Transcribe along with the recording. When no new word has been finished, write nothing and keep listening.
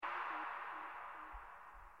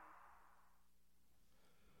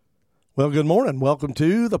Well, good morning. Welcome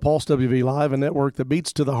to the Pulse WV Live, a network that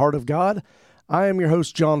beats to the heart of God. I am your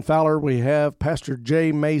host, John Fowler. We have Pastor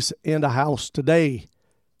Jay Mace in the house today.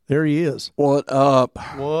 There he is. What up?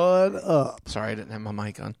 What up? Sorry, I didn't have my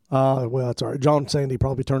mic on. Well, that's all right. John Sandy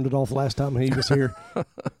probably turned it off last time he was here.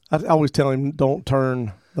 I always tell him, don't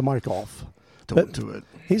turn the mic off. Don't do it.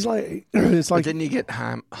 He's like, it's like, but then you get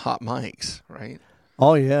hot mics, right?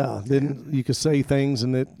 Oh, yeah. Then you can say things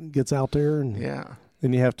and it gets out there. And yeah.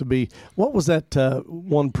 Then you have to be, what was that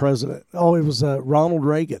one president? Oh, it was Ronald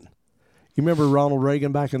Reagan. You remember Ronald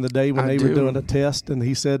Reagan back in the day when they were doing a test, and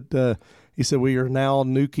he said we are now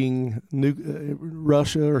nuking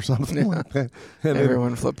Russia or something like that. And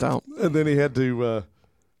everyone flipped out. And then he had to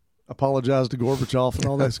apologize to Gorbachev and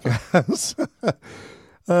all those guys.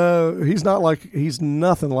 He's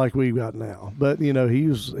nothing like we've got now, but he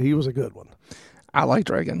was a good one. I liked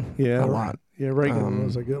Reagan. Yeah, a lot. Yeah, Reagan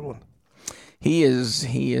was a good one. He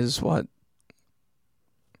is what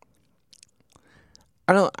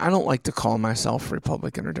I don't like to call myself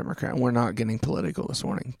Republican or Democrat. We're not getting political this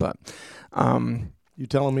morning, but you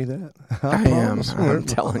telling me that? I am. I'm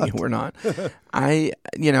telling you we're not. I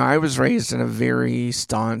was raised in a very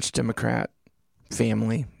staunch Democrat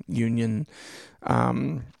family, union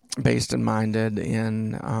based and minded,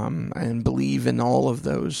 and believe in all of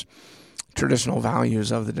those traditional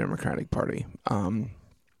values of the Democratic Party.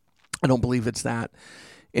 I don't believe it's that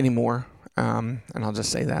anymore, and I'll just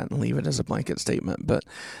say that and leave it as a blanket statement. But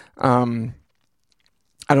I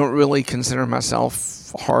don't really consider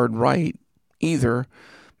myself hard right either,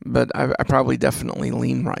 but I probably definitely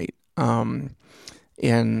lean right. So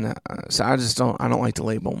I don't like to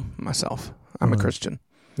label myself. I'm a Christian.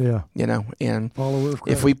 Yeah. And follower of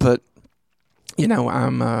Christ. If we put,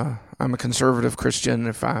 I'm a conservative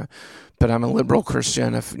Christian, but I'm a liberal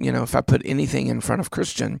Christian. If I put anything in front of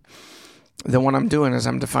Christian, then what I'm doing is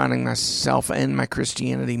I'm defining myself and my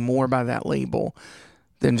Christianity more by that label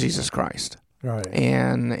than Jesus Christ. Right.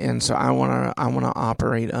 And so I want to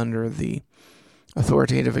operate under the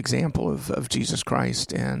authoritative example of Jesus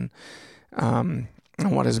Christ and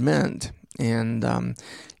what is meant. And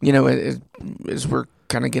as we're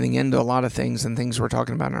kind of getting into a lot of things and things we're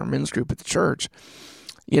talking about in our men's group at the church,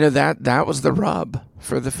 that was the rub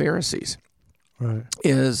for the Pharisees. Right.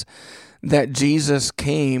 Is that Jesus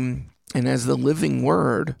came and as the living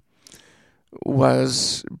word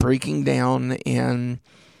was breaking down and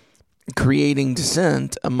creating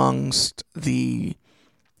dissent amongst the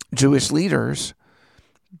Jewish leaders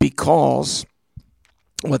because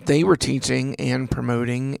what they were teaching and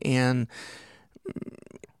promoting and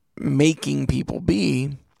making people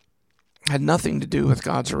be had nothing to do with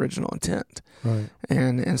God's original intent. Right.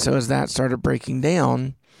 And so as that started breaking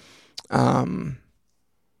down,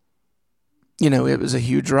 it was a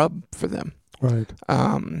huge rub for them. Right.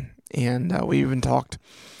 And we even talked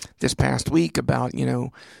this past week about,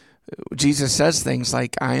 Jesus says things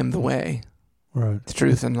like, I am the way, right, the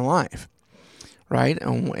truth, and the life, right?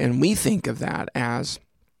 And we think of that as,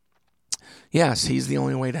 yes, he's the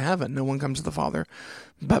only way to heaven. No one comes to the Father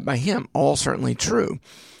but by him. All certainly true.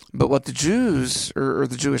 But what the Jews or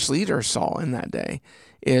the Jewish leaders saw in that day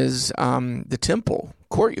is the temple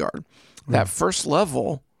courtyard. Right. That first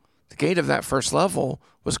level, the gate of that first level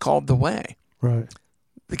was called the way. Right.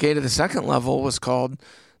 The gate of the second level was called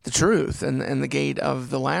the truth. And the gate of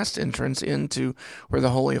the last entrance into where the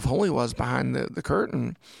Holy of Holies was behind the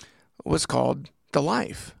curtain was called the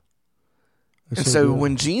life. And so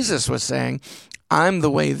when Jesus was saying, I'm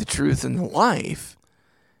the way, the truth, and the life,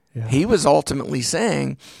 yeah, he was ultimately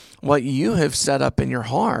saying what you have set up in your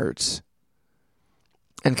hearts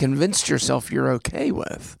and convinced yourself you're okay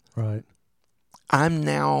with. Right. I'm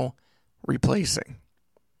now replacing.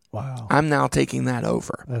 Wow. I'm now taking that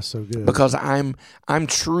over. That's so good. Because I'm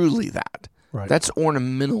truly that. Right. That's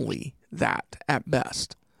ornamentally that at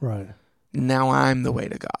best. Right. Now I'm the way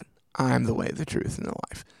to God. I'm the way, the truth, and the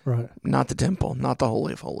life. Right. Not the temple, not the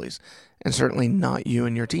Holy of Holies, and certainly not you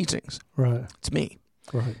and your teachings. Right. It's me.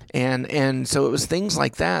 Right. And so it was things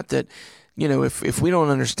like that, if we don't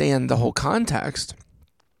understand the whole context,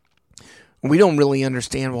 we don't really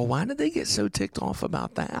understand, well, why did they get so ticked off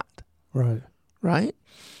about that? Right. Right?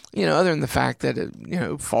 Other than the fact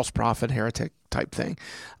that, false prophet, heretic type thing.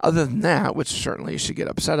 Other than that, which certainly you should get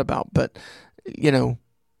upset about, but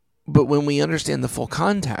when we understand the full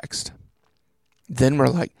context, then we're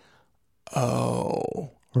like,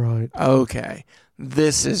 oh, right, okay,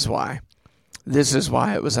 this is why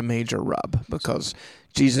it was a major rub, because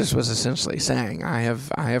Jesus was essentially saying, I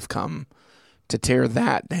have come to tear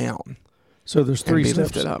that down. So there's three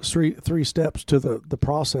steps. Up. Three steps to the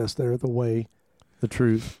process there: the way, the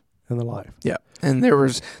truth, in the life. Yeah. And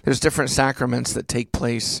there's different sacraments that take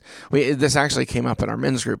place. This actually came up in our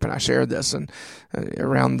men's group, and I shared this, and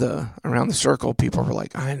around the circle, people were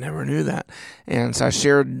like, "I never knew that." And so I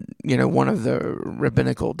shared, one of the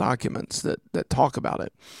rabbinical documents that talk about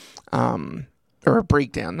it, or a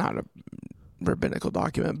breakdown, not a rabbinical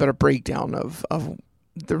document, but a breakdown of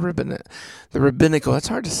the rabbinical. That's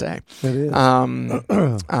hard to say. It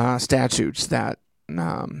is. Statutes that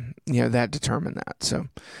that determine that. So.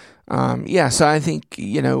 So I think,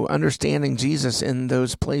 understanding Jesus in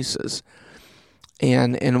those places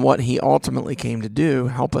and what he ultimately came to do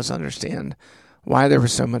help us understand why there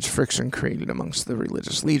was so much friction created amongst the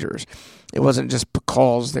religious leaders. It wasn't just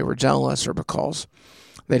because they were jealous or because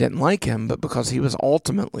they didn't like him, but because he was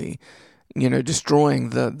ultimately,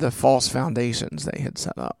 destroying the false foundations they had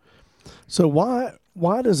set up. So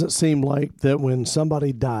why does it seem like that when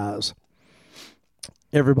somebody dies,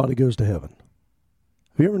 everybody goes to heaven?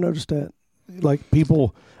 Have you ever noticed that? Like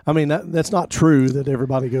people, I mean, that's not true that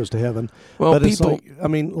everybody goes to heaven. Well, but it's like, I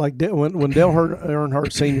mean, like when Dale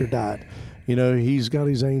Earnhardt Sr. died, he's got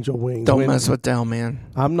his angel wings. Don't mess with Dale, man.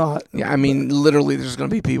 I'm not. Yeah, I mean, literally, there's going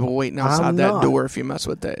to be people waiting outside that door if you mess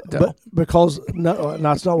with Dale. But because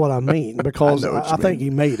that's not what I mean. Because I think he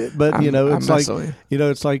made it. But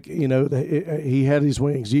it's like he had his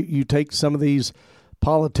wings. You take some of these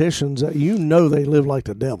politicians that they live like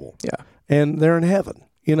the devil. Yeah. And they're in heaven.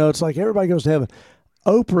 It's like everybody goes to heaven.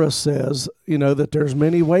 Oprah says, that there's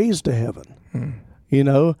many ways to heaven,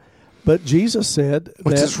 but Jesus said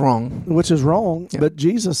which is wrong. Which is wrong. Yeah. But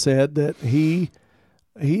Jesus said that he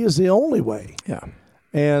is the only way. Yeah.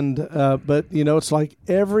 And, but it's like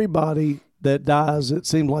everybody that dies, it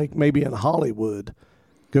seemed like maybe in Hollywood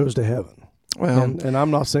goes to heaven. Well, and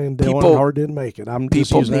I'm not saying Dale Earnhardt didn't make it. I'm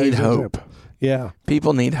just people using need hope. Example. Yeah.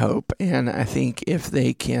 People need hope. And I think if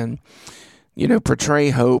they can,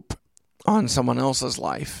 portray hope on someone else's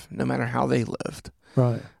life, no matter how they lived,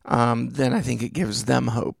 right? Then I think it gives them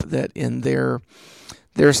hope that in their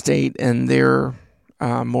state and their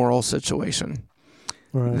moral situation,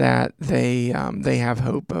 right, that they have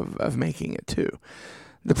hope of making it too.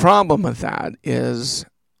 The problem with that is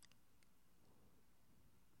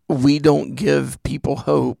we don't give people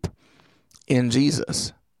hope in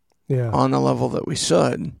Jesus, on the level that we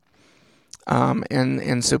should.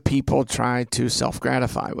 And so people try to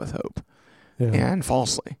self-gratify with hope, and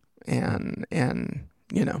falsely. And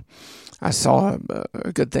I saw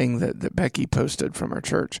a good thing that Becky posted from our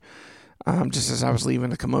church, just as I was leaving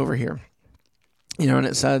to come over here, and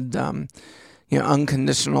it said,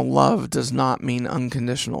 unconditional love does not mean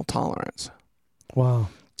unconditional tolerance. Wow.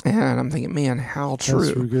 And I'm thinking, man, how true.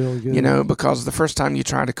 That's really good. Because the first time you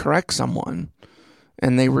try to correct someone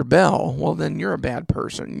and they rebel, well, then you're a bad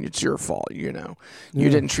person. It's your fault, You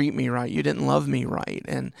didn't treat me right. You didn't love me right,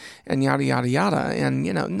 and yada, yada, yada. And,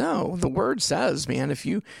 no, the word says, man, if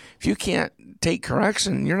you can't take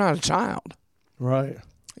correction, you're not a child. Right.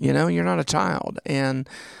 You're not a child. And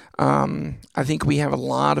I think we have a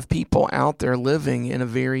lot of people out there living in a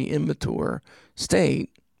very immature state,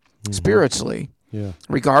 spiritually,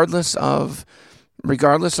 regardless of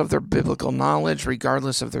their biblical knowledge,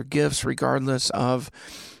 regardless of their gifts, regardless of,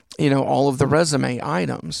 all of the resume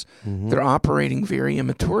items. They're operating very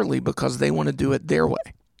immaturely because they want to do it their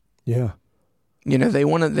way. Yeah. They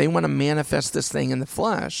want to manifest this thing in the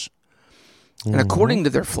flesh, and according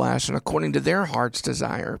to their flesh and according to their heart's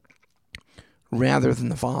desire, rather than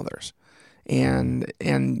the Father's. And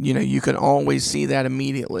you can always see that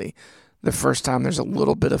immediately the first time there's a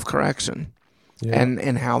little bit of correction,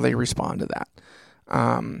 and how they respond to that.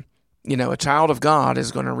 A child of God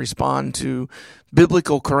is going to respond to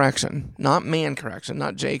biblical correction, not man correction,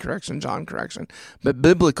 not Jay correction, John correction, but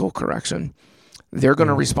biblical correction. They're going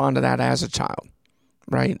to respond to that as a child,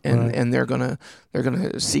 right? And they're going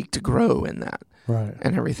to seek to grow in that, right,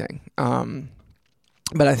 and everything.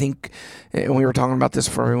 But I think, and we were talking about this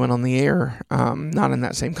before we went on the air, not in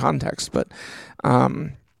that same context, but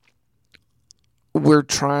we're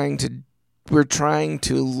trying to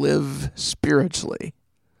live spiritually,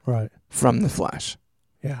 right, from the flesh,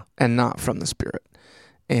 and not from the spirit,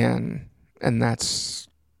 and that's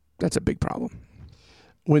a big problem.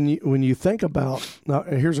 When you think about, now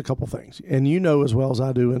here's a couple things, and as well as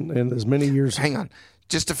I do, in as many years. Hang on,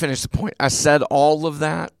 just to finish the point, I said all of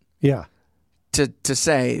that, to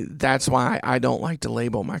say that's why I don't like to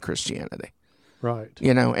label my Christianity, right?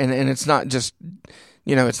 And it's not just,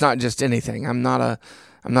 it's not just anything. I'm not a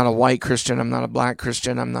white Christian. I'm not a black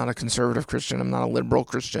Christian. I'm not a conservative Christian. I'm not a liberal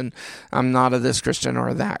Christian. I'm not a this Christian or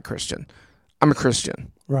a that Christian. I'm a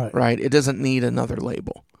Christian. Right. Right. It doesn't need another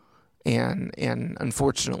label. And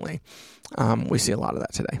unfortunately, we see a lot of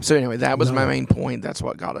that today. So anyway, that was my main point. That's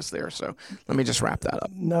what got us there. So let me just wrap that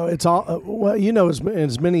up. No, it's all well.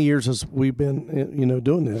 As many years as we've been,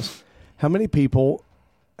 doing this, how many people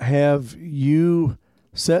have you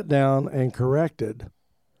sat down and corrected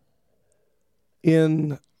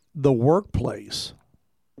in the workplace,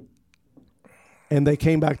 and they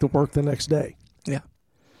came back to work the next day? Yeah.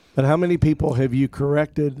 But how many people have you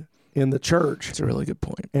corrected in the church? It's a really good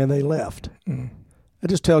point. And they left. It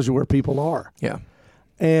just tells you where people are. Yeah.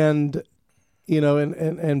 And,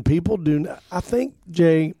 and people do. I think,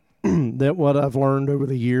 Jay, that what I've learned over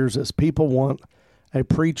the years is people want a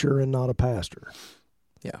preacher and not a pastor.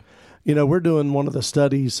 Yeah. We're doing one of the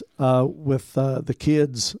studies with the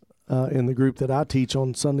kids in the group that I teach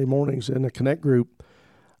on Sunday mornings in the Connect group.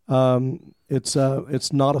 It's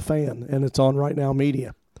Not a Fan, and it's on Right Now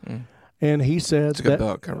Media. And he said, it's a good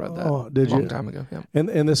book. I read that a long time ago. Yeah.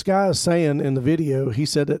 And this guy is saying in the video, he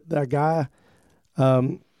said that guy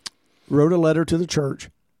wrote a letter to the church,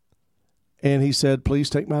 and he said, please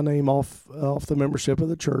take my name off the membership of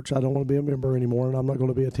the church. I don't want to be a member anymore, and I'm not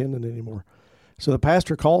going to be attending anymore. So the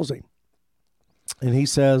pastor calls him, and he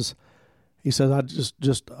says, I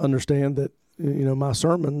just understand that, my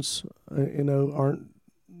sermons, aren't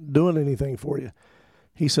doing anything for you.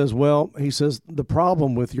 He says, the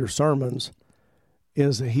problem with your sermons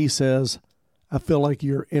is, he says, I feel like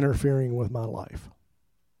you're interfering with my life.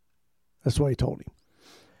 That's what he told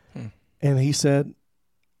him. And he said,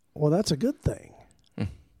 well, that's a good thing,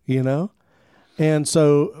 And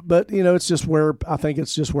so, but, it's just I think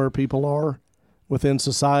it's just where people are within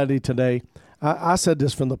society today. I said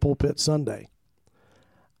this from the pulpit Sunday.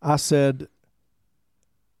 I said,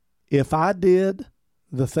 if I did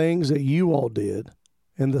the things that you all did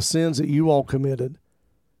and the sins that you all committed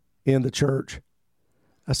in the church,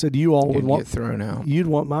 I said, you all would want get thrown out. You'd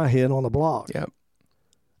want my head on the block. Yep.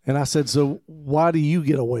 And I said, so why do you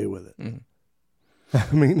get away with it?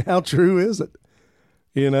 I mean, how true is it?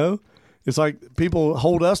 It's like people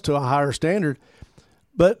hold us to a higher standard.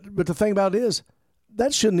 But the thing about it is,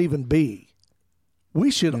 that shouldn't even be.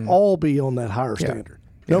 We should all be on that higher standard.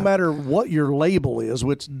 No matter what your label is,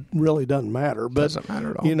 which really doesn't matter. But, doesn't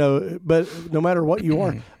matter at all. But no matter what you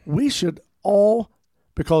are, we should all,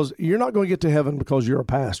 because you're not going to get to heaven because you're a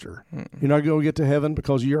pastor. You're not going to get to heaven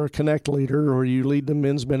because you're a Connect leader or you lead the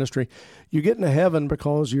men's ministry. You're getting to heaven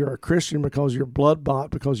because you're a Christian, because you're blood bought,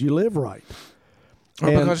 because you live right.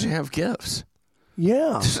 Or because you have gifts.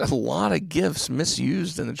 Yeah. There's a lot of gifts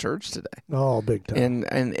misused in the church today. Oh, big time.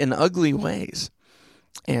 And in ugly ways.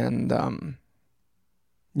 And, and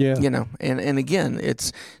again,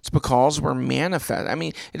 it's because we're manifest. I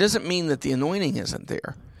mean, it doesn't mean that the anointing isn't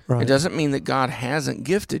there. Right. It doesn't mean that God hasn't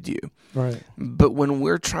gifted you. Right. But when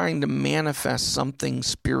we're trying to manifest something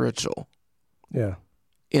spiritual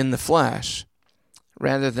in the flesh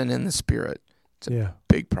rather than in the spirit, it's a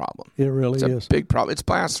big problem. It really is. It's a big problem. It's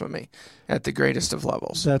blasphemy at the greatest of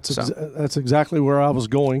levels. That's exactly where I was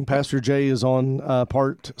going. Pastor Jay is on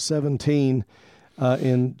part 17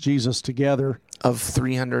 in Jesus Together. Of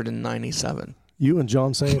 397. You and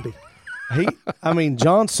John Sandy.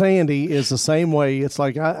 John Sandy is the same way. It's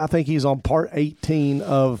like, I think he's on part 18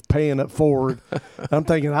 of paying it forward. I'm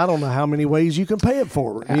thinking, I don't know how many ways you can pay it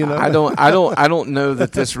forward. I don't know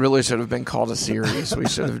that this really should have been called a series. We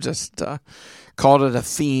should have just called it a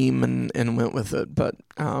theme and went with it. But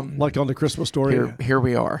like on the Christmas Story. Here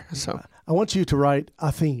we are. So I want you to write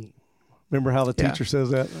a theme. Remember how the teacher says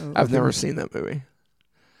that? I've never seen that movie.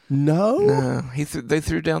 No, they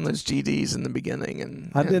threw down those GDs in the beginning,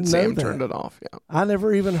 and I didn't Sam know that. turned it off. Yeah, I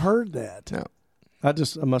never even heard that. No, I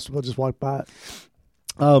must have just walked by it.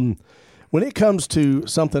 When it comes to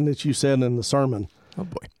something that you said in the sermon, oh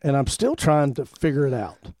boy, and I'm still trying to figure it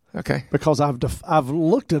out. Okay, because I've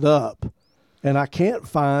looked it up, and I can't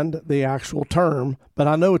find the actual term, but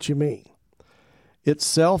I know what you mean. It's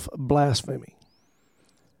self-blasphemy,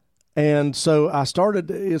 and so I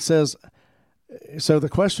started. It says. So the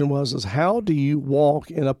question is how do you walk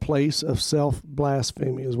in a place of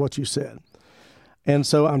self-blasphemy is what you said. And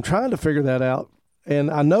so I'm trying to figure that out. And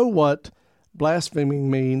I know what blaspheming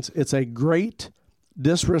means. It's a great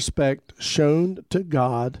disrespect shown to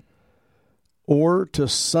God or to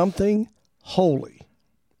something holy.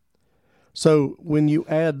 So when you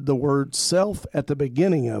add the word self at the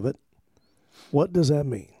beginning of it, what does that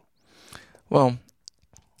mean? Well,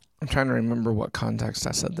 I'm trying to remember what context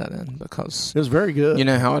I said that in, because it was very good. You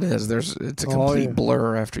know how it is. It's a complete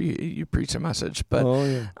blur after you preach a message. But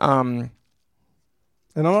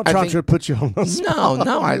And I'm not trying to put you on the spot.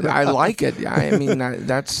 No, I like it. I mean,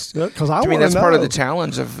 that's because to me that's part of the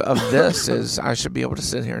challenge of this is I should be able to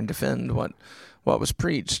sit here and defend what was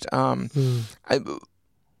preached. What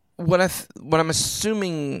I'm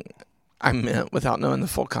assuming I meant without knowing the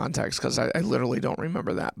full context, because I literally don't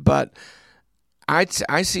remember that, but I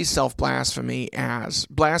see self-blasphemy as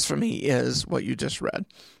blasphemy is what you just read.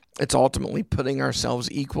 It's ultimately putting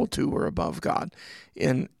ourselves equal to or above God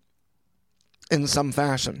in some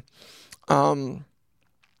fashion. So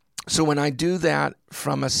when I do that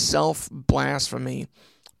from a self-blasphemy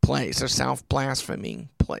place, or self-blaspheming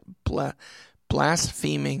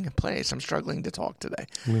blaspheming place, I'm struggling to talk today.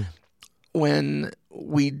 When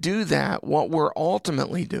we do that, what we're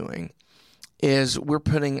ultimately doing is we're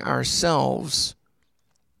putting ourselves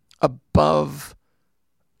above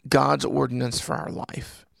God's ordinance for our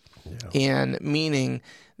life. Yeah. And meaning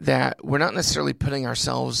that we're not necessarily putting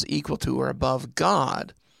ourselves equal to or above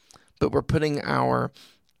God, but we're putting our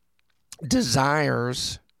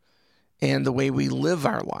desires and the way we live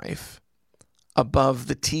our life above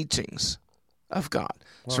the teachings of God.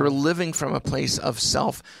 Wow. So we're living from a place of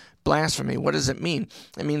self-blasphemy. What does it mean?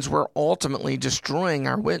 It means we're ultimately destroying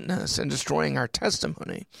our witness and destroying our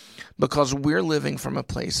testimony because we're living from a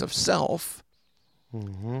place of self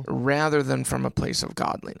rather than from a place of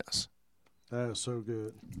godliness. That is so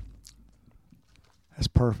good. That's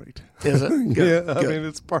perfect. Is it? Good. Yeah, I mean,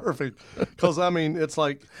 it's perfect. Because, I mean, it's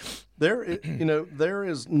like there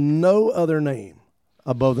is no other name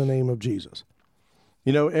above the name of Jesus.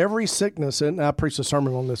 You know, every sickness, and I preached a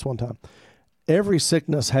sermon on this one time, every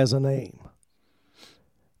sickness has a name.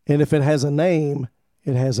 And if it has a name,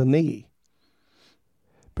 it has a knee.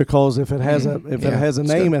 Because if it has a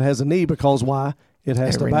name, it has a knee, because why? It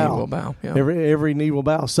has to bow. Every knee will bow. Yeah. Every knee will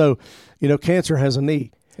bow. So, you know, cancer has a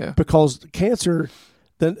knee. Yeah. Because cancer,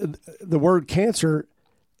 the word cancer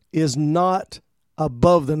is not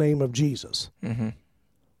above the name of Jesus. Mm-hmm.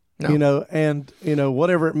 No. You know, and, you know,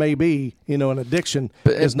 whatever it may be, you know, an addiction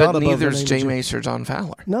is not above the name of Jesus. But neither is Jay Mace or John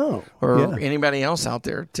Fowler. No. Or anybody else out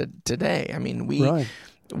there today. I mean,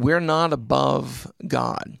 we're not above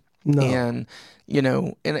God. No. And, you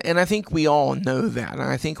know, and I think we all know that. And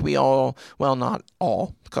I think we all, well, not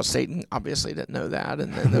all, because Satan obviously didn't know that.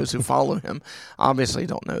 And those who follow him obviously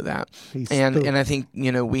don't know that. And I think,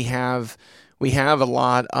 you know, we have a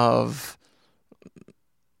lot of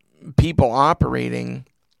people operating,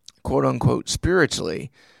 quote unquote,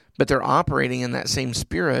 spiritually, but they're operating in that same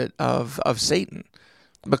spirit of Satan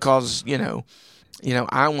because, you know,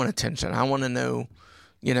 I want attention. I want to know,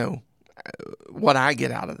 you know, what I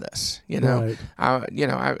get out of this, you know. Right.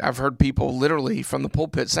 I've heard people literally from the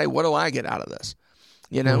pulpit say, "What do I get out of this?"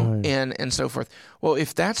 You know, right. and so forth. Well,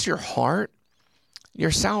 if that's your heart,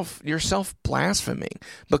 you're self blaspheming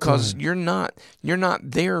because right. you're not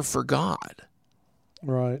there for God.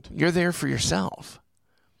 Right. You're there for yourself.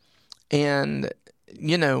 And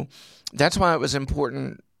you know, that's why it was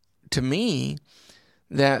important to me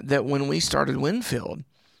that when we started Winfield,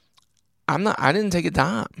 I didn't take a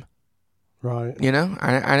dime. Right. You know,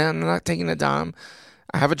 I'm not taking a dime.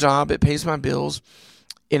 I have a job. It pays my bills.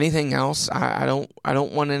 Anything else, I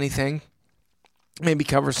don't want anything. Maybe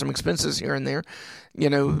cover some expenses here and there, you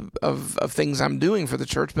know, of things I'm doing for the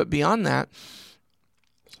church. But beyond that,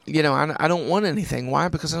 you know, I don't want anything. Why?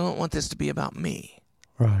 Because I don't want this to be about me.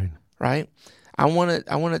 Right. Right. I want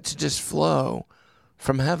it to just flow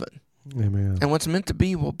from heaven. Amen. And what's meant to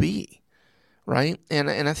be will be. Right. And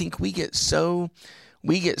I think we get so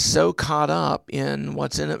caught up in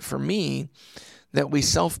what's in it for me that we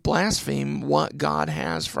self-blaspheme what God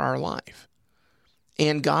has for our life.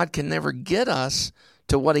 And God can never get us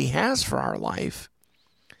to what he has for our life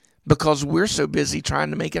because we're so busy trying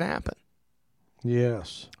to make it happen.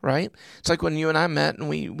 Yes. Right? It's like when you and I met and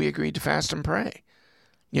we agreed to fast and pray.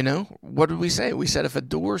 You know, what did we say? We said if a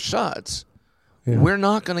door shuts, we're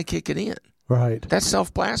not going to kick it in. Right. That's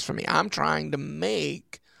self-blasphemy. I'm trying to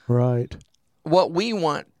make right what we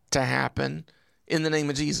want to happen in the name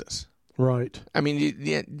of Jesus. Right. I mean,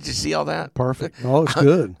 did you see all that? Perfect. Oh, it's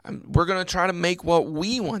good. We're going to try to make what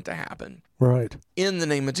we want to happen. Right. In the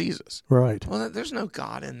name of Jesus. Right. Well, there's no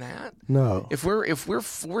God in that. No. If we're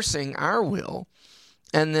forcing our will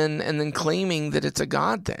and then claiming that it's a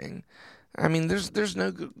God thing, I mean, there's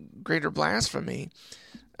no greater blasphemy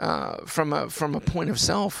from a point of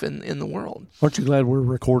self in the world. Aren't you glad we're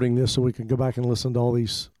recording this so we can go back and listen to all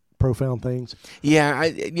these profound things? Yeah,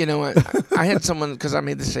 I had someone, because I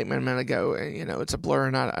made the statement a minute ago, you know, it's a blur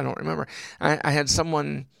and I don't remember. I had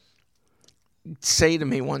someone say to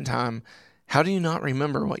me one time, "How do you not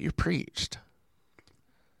remember what you preached?"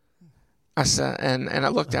 I said, and I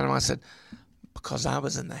looked at him, I said, Because I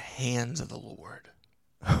was in the hands of the Lord.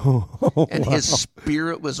 And His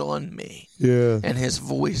Spirit was on me. Yeah. And His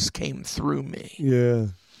voice came through me. Yeah.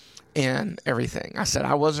 And everything. I said,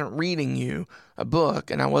 I wasn't reading you a book,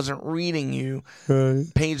 and I wasn't reading you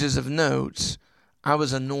pages of notes. I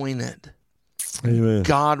was anointed. Amen.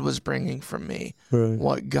 God was bringing from me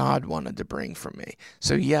what God wanted to bring from me.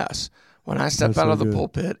 So yes, when I step out of the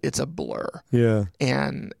pulpit, it's a blur. Yeah.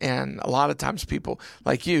 And a lot of times people,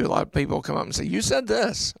 like you, a lot of people come up and say, you said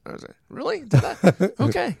this. I was like, really? Did I?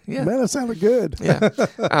 Okay. Yeah. Man, that sounded good. Yeah.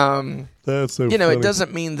 That's so you know, funny. it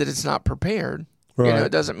doesn't mean that it's not prepared. Right. You know,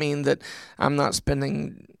 it doesn't mean that I'm not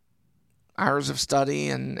spending hours of study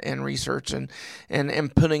and research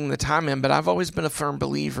and putting the time in. But I've always been a firm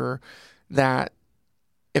believer that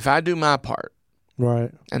if I do my part,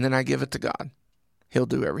 right, and then I give it to God, He'll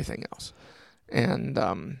do everything else. And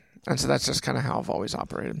so that's just kind of how I've always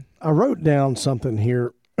operated. I wrote down something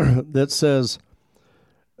here that says,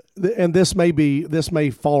 and this may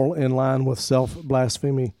fall in line with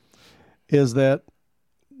self-blasphemy, is that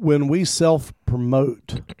when we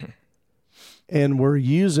self-promote and we're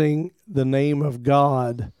using the name of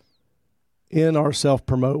God in our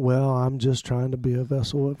self-promote, well, I'm just trying to be a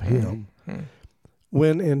vessel of Him. Mm-hmm.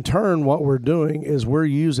 When in turn what we're doing is we're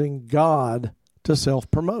using God to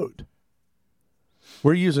self-promote.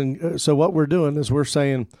 So what we're doing is we're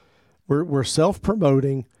saying we're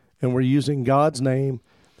self-promoting and we're using God's name,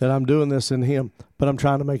 that I'm doing this in Him, but I'm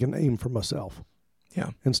trying to make a name for myself. Yeah.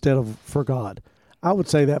 Instead of for God. I would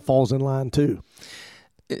say that falls in line too.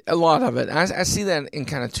 A lot of it. I see that in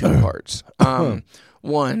kind of two parts.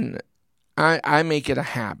 One, I make it a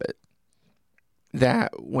habit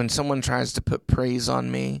that when someone tries to put praise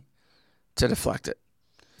on me, to deflect it.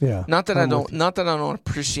 Yeah. Not that I don't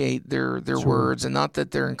appreciate their words, and not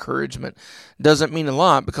that their encouragement doesn't mean a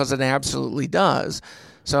lot, because it absolutely does.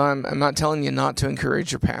 So I'm not telling you not to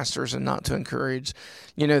encourage your pastors and not to encourage,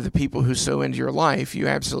 the people who sow into your life. You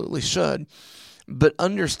absolutely should. But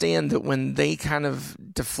understand that when they kind of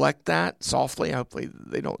deflect that softly, hopefully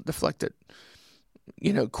they don't deflect it,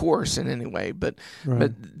 coarse in any way, but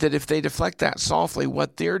that if they deflect that softly,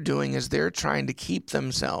 what they're doing is they're trying to keep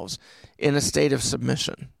themselves in a state of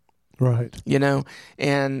submission. Right.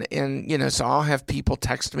 And so I'll have people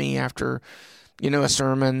text me after, a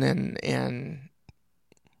sermon, and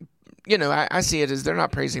I see it as they're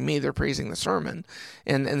not praising me, they're praising the sermon.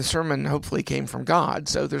 And the sermon hopefully came from God,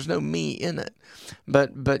 so there's no me in it.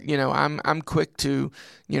 But I'm quick to,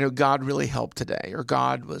 God really helped today, or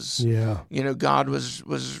God was God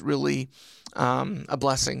was really a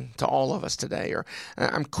blessing to all of us today. Or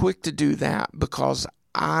I'm quick to do that because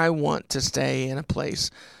I want to stay in a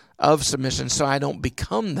place of submission so I don't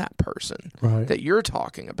become that person that you're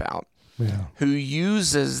talking about, who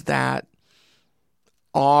uses that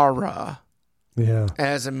aura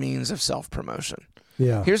as a means of self-promotion.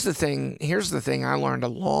 Yeah. Here's the thing I learned a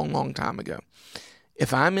long, long time ago.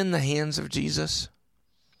 If I'm in the hands of Jesus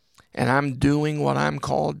and I'm doing what I'm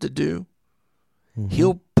called to do,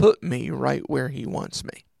 He'll put me right where He wants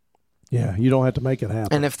me. Yeah, you don't have to make it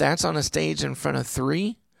happen. And if that's on a stage in front of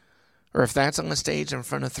 3, or if that's on a stage in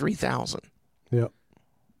front of 3,000,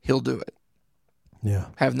 He'll do it. Yeah.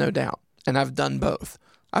 Have no doubt. And I've done both.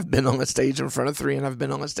 I've been on a stage in front of 3, and I've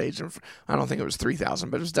been on a stage I don't think it was 3,000,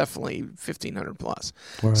 but it was definitely 1,500 plus.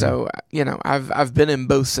 Right. So, I've been in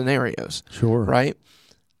both scenarios. Sure. Right?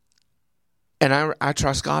 And I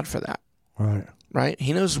trust God for that. Right. Right?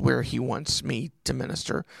 He knows where He wants me to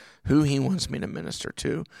minister, who He wants me to minister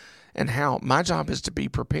to, and how. My job is to be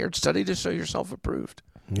prepared. Study to show yourself approved.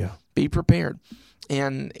 Yeah. Be prepared.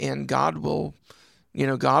 And God will,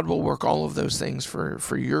 God will work all of those things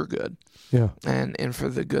for your good. Yeah. And for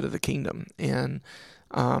the good of the kingdom. And,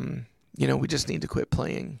 we just need to quit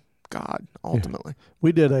playing God, ultimately. Yeah.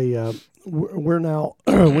 We did we're now,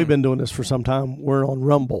 we've been doing this for some time. We're on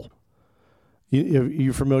Rumble.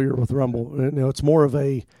 You're familiar with Rumble. It's more of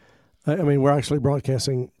we're actually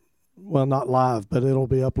broadcasting, well, not live, but it'll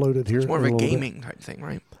be uploaded here. It's more of a gaming type thing,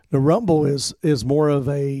 right? The Rumble is more of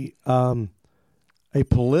a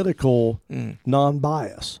political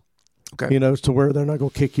non-bias. Okay. To where they're not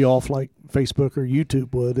going to kick you off like Facebook or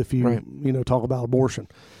YouTube would if you, talk about abortion.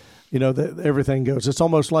 That everything goes. It's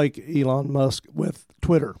almost like Elon Musk with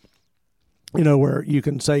Twitter, where you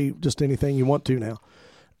can say just anything you want to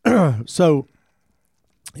now. So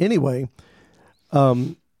anyway,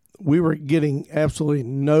 we were getting absolutely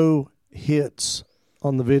no hits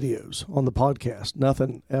on the videos, on the podcast.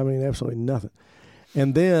 Nothing. Absolutely nothing.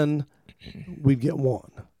 And then we'd get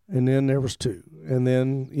one. And then there was 2. And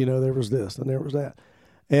then, there was this and there was that.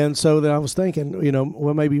 And so then I was thinking,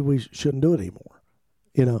 well, maybe we shouldn't do it anymore,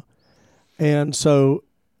 And so,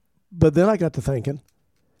 but then I got to thinking,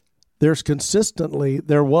 there was consistently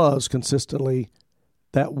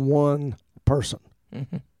that one person.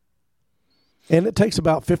 Mm-hmm. And it takes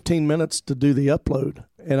about 15 minutes to do the upload.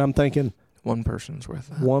 And I'm thinking, one person's worth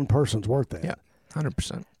that. One person's worth that. Yeah,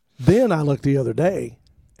 100%. Then I looked the other day,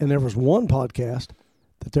 and there was one podcast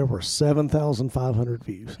that there were 7,500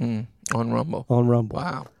 views. On Rumble. On Rumble.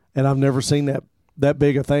 Wow. And I've never seen that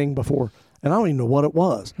big a thing before. And I don't even know what it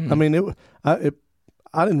was. I mean, I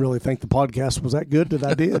didn't really think the podcast was that good that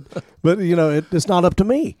I did. But, it's not up to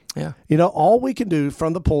me. Yeah. All we can do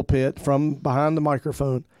from the pulpit, from behind the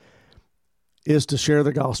microphone, is to share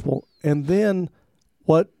the gospel. And then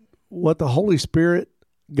what the Holy Spirit,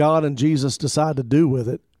 God, and Jesus decide to do with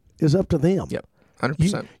it is up to them. Yep,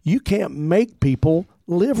 100%. You can't make people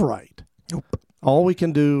live right. Nope. All we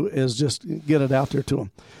can do is just get it out there to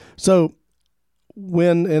them. So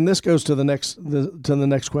and this goes to the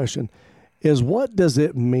next question, is what does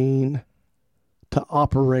it mean to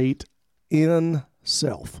operate in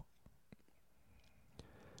self?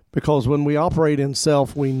 Because when we operate in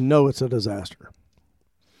self, we know it's a disaster.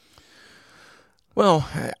 Well,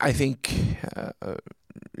 I think,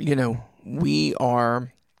 we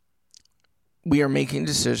are making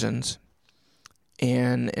decisions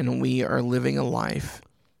and we are living a life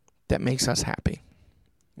that makes us happy.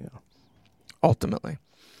 Yeah. Ultimately.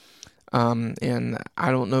 And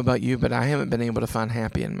I don't know about you, but I haven't been able to find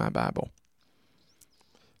happy in my Bible.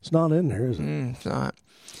 It's not in there, is it? It's not.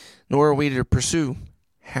 Nor are we to pursue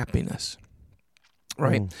happiness.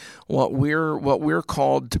 Right? What we're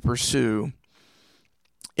called to pursue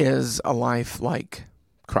is a life like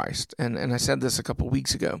Christ. And I said this a couple of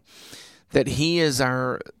weeks ago, that he is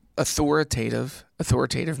our authoritative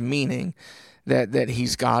meaning that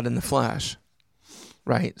he's God in the flesh,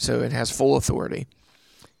 right? So it has full authority.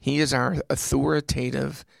 He is our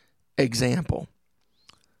authoritative example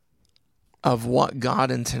of what God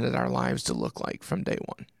intended our lives to look like from day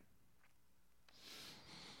one.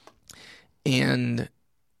 And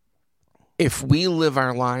if we live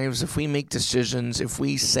our lives, if we make decisions, if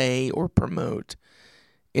we say or promote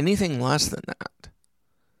anything less than that,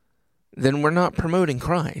 then we're not promoting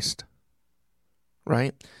Christ,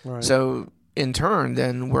 right? So in turn,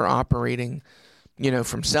 then we're operating,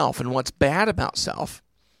 from self. And what's bad about self,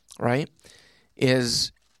 right,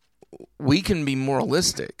 is we can be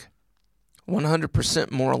moralistic,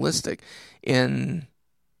 100% moralistic in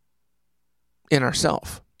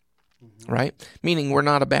ourself, right? Meaning we're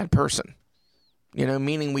not a bad person,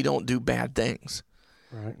 meaning we don't do bad things.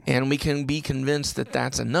 Right. And we can be convinced that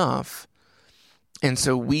that's enough. And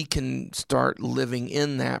so we can start living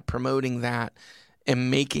in that, promoting that,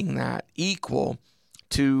 and making that equal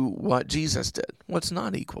to what Jesus did. What's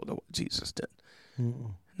not equal to what Jesus did?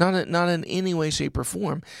 Mm-mm. Not in any way, shape, or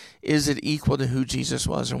form is it equal to who Jesus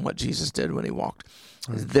was and what Jesus did when he walked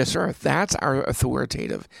this earth. That's our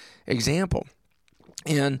authoritative example.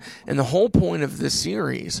 And the whole point of this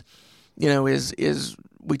series, is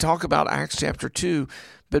we talk about Acts chapter 2,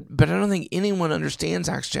 but I don't think anyone understands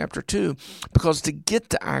Acts chapter 2, because to get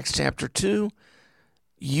to Acts chapter 2,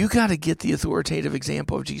 you got to get the authoritative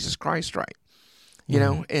example of Jesus Christ right.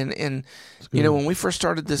 And when we first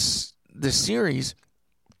started this series,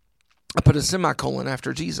 I put a semicolon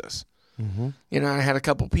after Jesus. Mm-hmm. I had a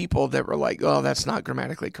couple people that were like, "Oh, that's not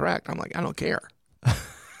grammatically correct." I'm like, "I don't care."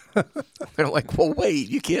 They're like, "Well, wait,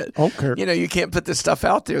 you can't. Okay. You can't put this stuff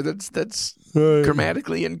out there that's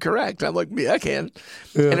grammatically incorrect." I'm like, "Yeah, I can,"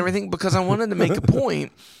 and everything, because I wanted to make a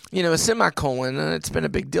point. A semicolon, and it's been a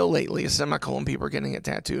big deal lately. A semicolon, people are getting it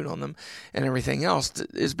tattooed on them, and everything else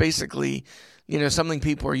is basically, something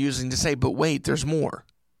people are using to say, "But wait, there's more,"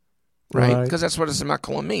 right? Because that's what a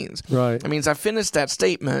semicolon means. Right. It means I finished that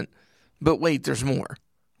statement, but wait, there's more.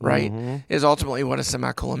 Right? Mm-hmm. Is ultimately what a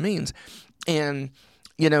semicolon means, and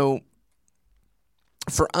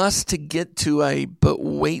for us to get to a "but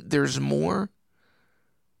wait, there's more"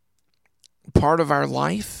 part of our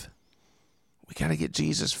life, we got to get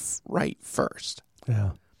Jesus right first.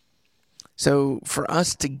 Yeah. So for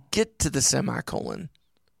us to get to the semicolon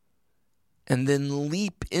and then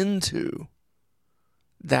leap into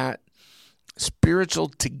that spiritual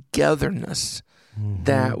togetherness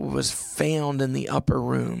that was found in the upper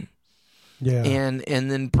room, and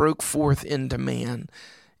then broke forth into man,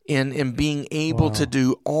 and being able to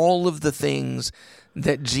do all of the things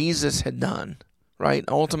that Jesus had done, right?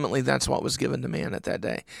 Ultimately, that's what was given to man at that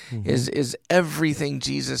day, is everything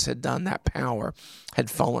Jesus had done, that power had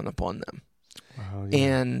fallen upon them. Wow, yeah.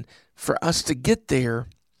 And for us to get there,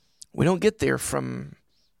 we don't get there from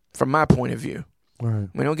my point of view. Right.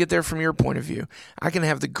 We don't get there from your point of view. I can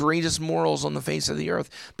have the greatest morals on the face of the earth,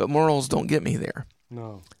 but morals don't get me there.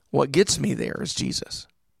 No. What gets me there is Jesus,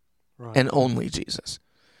 Right. and only Jesus,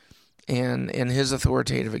 and his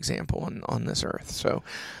authoritative example on this earth. So,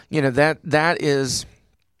 that is,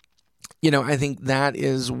 I think that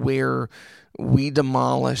is where we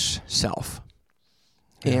demolish self.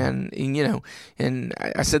 Yeah. And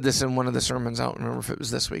I said this in one of the sermons. I don't remember if it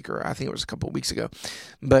was this week or I think it was a couple of weeks ago.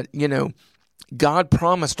 But, God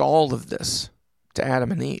promised all of this to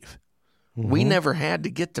Adam and Eve. Mm-hmm. We never had to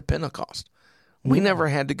get to Pentecost. We never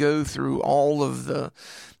had to go through all of the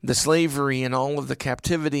slavery and all of the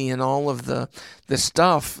captivity and all of the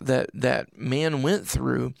stuff that man went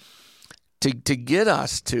through to get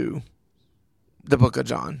us to the book of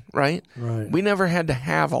John, right? Right. We never had to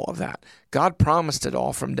have all of that. God promised it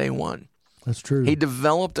all from day one. That's true. He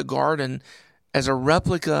developed a garden as a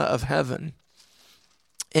replica of heaven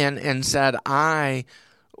and said, I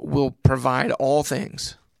will provide all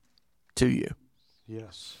things to you.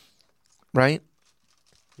 Yes. Right?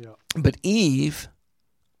 Yeah. But Eve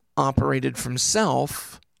operated from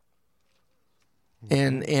self,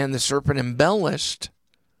 and the serpent embellished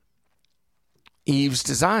Eve's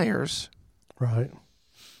desires. Right.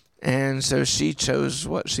 And so she chose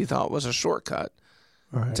what she thought was a shortcut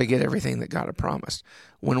to get everything that God had promised.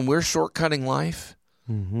 When we're shortcutting life,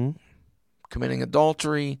 committing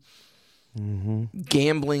adultery,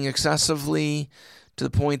 gambling excessively to the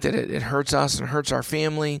point that it hurts us and hurts our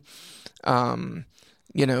family,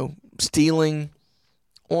 stealing,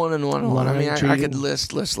 on and on and on. I mean, I could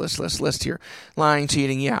list here. Lying,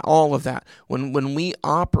 cheating, all of that. When we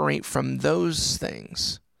operate from those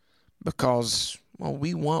things because,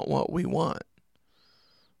 we want what we want,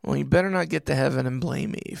 you better not get to heaven and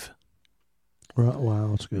blame Eve. Right. Wow,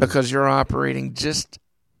 that's good. Because you're operating just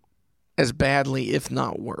as badly, if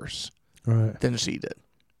not worse, than she did.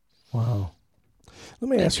 Wow. Let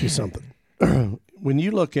me ask you something. When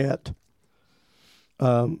you look at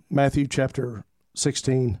Matthew chapter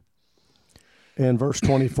 16 and verse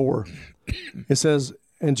 24, it says,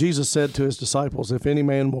 and Jesus said to his disciples, if any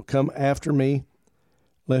man will come after me,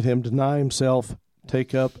 let him deny himself,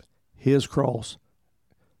 take up his cross,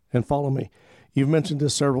 and follow me. You've mentioned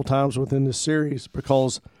this several times within this series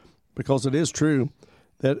because it is true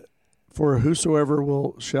that for whosoever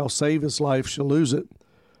shall save his life shall lose it,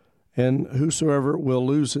 and whosoever will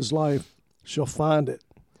lose his life shall find it.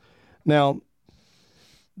 Now,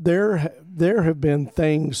 there have been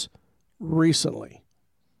things recently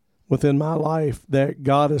within my life that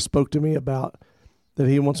God has spoke to me about that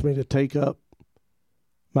he wants me to take up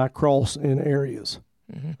my cross in areas.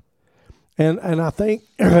 Mm-hmm. And I think,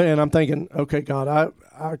 and I'm thinking, okay, God,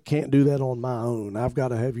 I can't do that on my own. I've got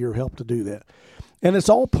to have your help to do that. And it's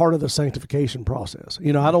all part of the sanctification process.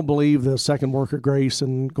 I don't believe the second work of grace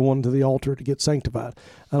and going to the altar to get sanctified.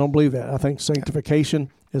 I don't believe that. I think sanctification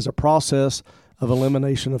is a process of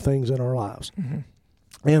elimination of things in our lives.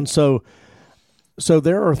 Mm-hmm. And so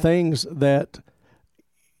there are things that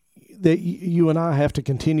you and I have to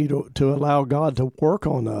continue to allow God to work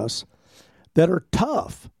on us that are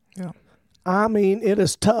tough. Yeah. I mean, it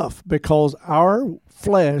is tough because our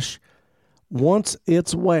flesh wants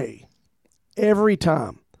its way every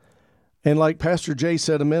time. And like Pastor Jay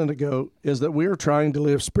said a minute ago, is that we are trying to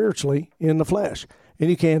live spiritually in the flesh, and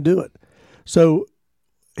you can't do it. So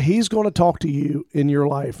he's going to talk to you in your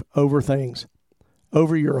life over things,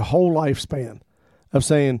 over your whole lifespan of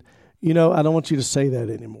saying, I don't want you to say that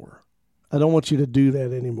anymore. I don't want you to do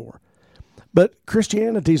that anymore. But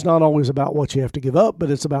Christianity is not always about what you have to give up,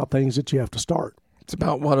 but it's about things that you have to start. It's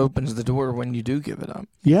about what opens the door when you do give it up.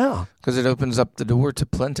 Yeah. Because it opens up the door to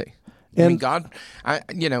plenty. God,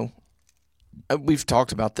 we've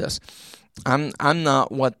talked about this. I'm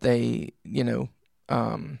not what they, I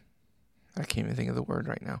can't even think of the word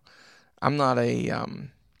right now. I'm not a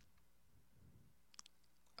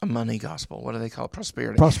money gospel. What do they call it?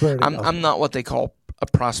 Prosperity. I'm not what they call a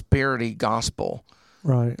prosperity gospel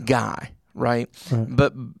guy, right?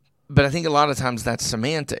 But I think a lot of times that's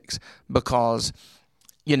semantics because,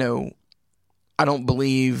 I don't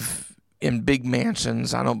believe in big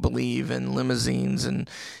mansions. I don't believe in limousines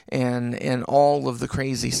and all of the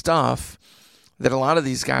crazy stuff that a lot of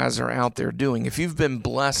these guys are out there doing. If you've been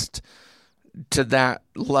blessed to that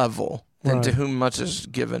level, then to whom much is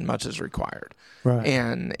given, much is required. Right.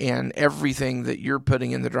 And everything that you're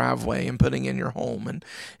putting in the driveway and putting in your home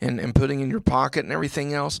and putting in your pocket and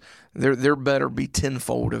everything else, there better be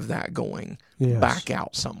tenfold of that going back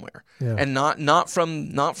out somewhere. Yeah. And not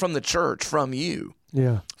from the church, from you.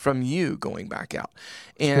 Yeah. From you going back out.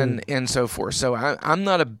 And so forth. So I'm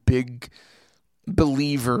not a big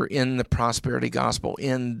believer in the prosperity gospel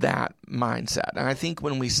in that mindset. And I think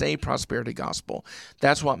when we say prosperity gospel,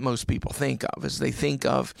 that's what most people think of, is they think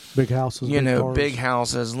of big houses, big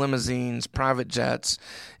houses, limousines, private jets,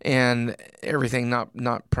 and everything,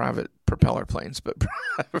 not private propeller planes, but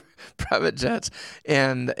private jets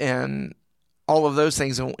and all of those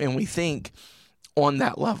things. And we think on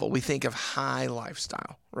that level, we think of high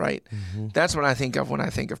lifestyle, right? Mm-hmm. That's what I think of when I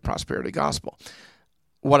think of prosperity gospel.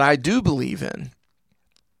 What I do believe in,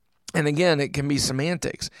 and again, it can be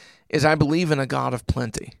semantics, is I believe in a God of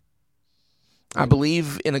plenty. I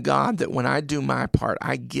believe in a God that when I do my part,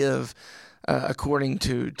 I give according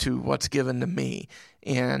to what's given to me,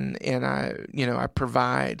 and I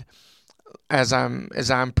provide as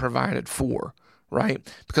I'm provided for, right?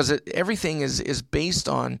 Because everything is based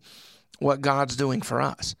on what God's doing for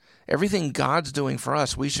us. Everything God's doing for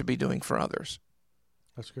us, we should be doing for others.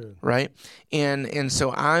 That's good. Right? And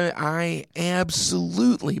so I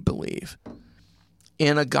absolutely believe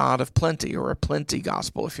in a God of plenty, or a plenty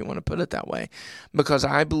gospel, if you want to put it that way, because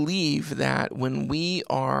I believe that when we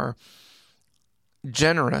are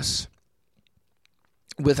generous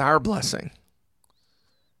with our blessing,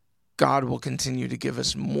 God will continue to give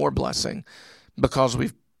us more blessing because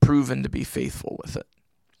we've proven to be faithful with it.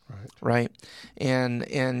 Right? And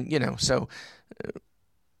so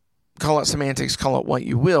call it semantics, call it what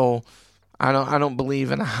you will. I don't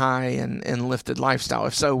believe in a high and lifted lifestyle.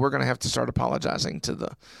 If so, we're going to have to start apologizing to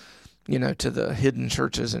the hidden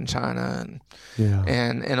churches in China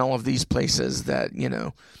and all of these places that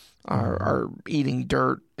are eating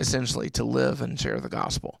dirt essentially to live and share the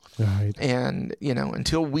gospel. Right. And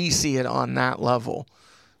until we see it on that level,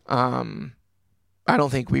 I don't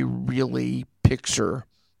think we really picture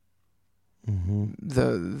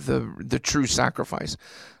the true sacrifice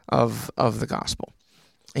of the gospel.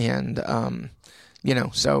 And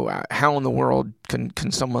so how in the world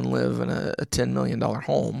can someone live in a $10 million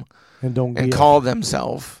home and call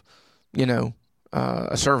themselves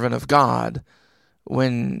a servant of God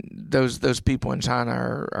when those people in China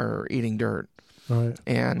are eating dirt, right,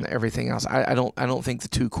 and everything else? I don't think the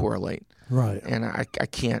two correlate, right, and I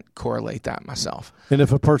can't correlate that myself. And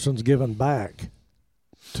if a person's given back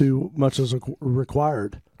too much as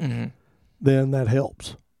required, then that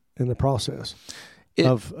helps in the process.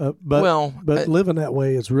 But living that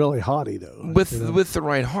way is really haughty, though. With the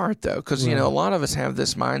right heart, though, because a lot of us have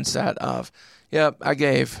this mindset of, "Yep, I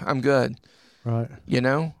gave, I'm good." Right.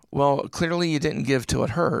 Well, clearly you didn't give till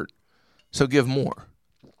it hurt, so give more.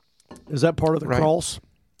 Is that part of the cross?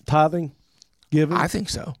 Tithing, giving? I think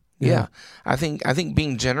so. Yeah. I think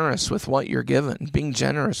being generous with what you're given, being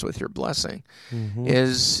generous with your blessing,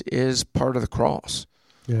 is part of the cross.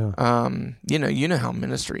 Yeah. You know how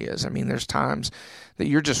ministry is. I mean, there's times that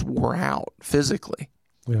you're just wore out physically.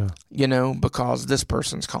 Yeah. Because this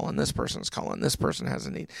person's calling, this person has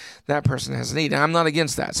a need, that person has a need. And I'm not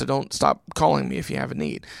against that, so don't stop calling me if you have a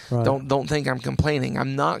need. Right. Don't think I'm complaining.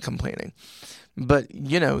 I'm not complaining. But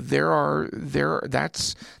that's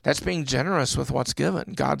being generous with what's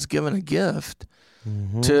given. God's given a gift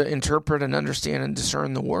to interpret and understand and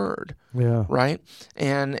discern the word. Yeah. Right?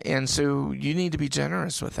 And so you need to be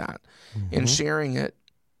generous with that and sharing it,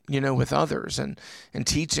 with others and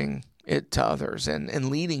teaching it to others and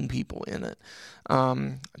leading people in it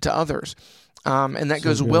to others. And that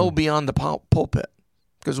goes well beyond the pulpit.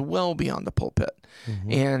 Goes well beyond the pulpit.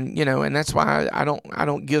 And and that's why I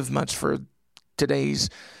don't give much for today's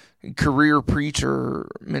career preacher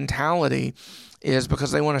mentality, is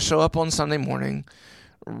because they want to show up on Sunday morning,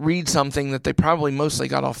 read something that they probably mostly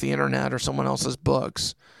got off the internet or someone else's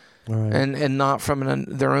books, right, and not from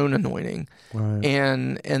their own anointing, right,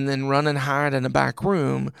 and then run and hide in a back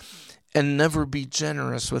room and never be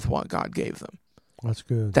generous with what God gave them. That's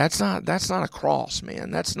good. That's not a cross, man.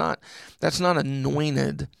 That's not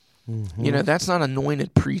anointed. That's not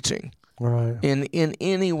anointed preaching. Right. In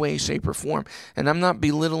any way, shape, or form. And I'm not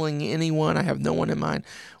belittling anyone. I have no one in mind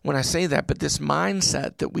when I say that. But this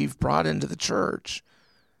mindset that we've brought into the church,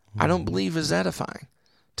 I don't believe is edifying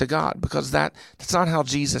to God, because that's not how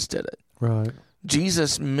Jesus did it. Right.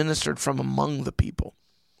 Jesus ministered from among the people.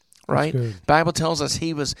 Right? The Bible tells us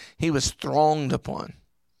he was thronged upon.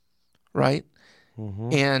 Right?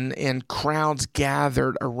 And crowds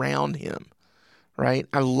gathered around him. Right?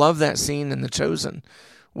 I love that scene in The Chosen,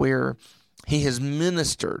 where he has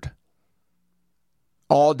ministered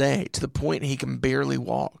all day to the point he can barely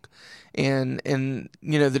walk. And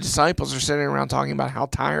the disciples are sitting around talking about how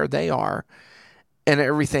tired they are and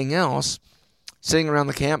everything else. sitting around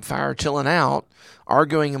the campfire, chilling out,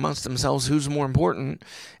 arguing amongst themselves who's more important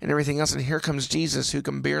and everything else. And here comes Jesus, who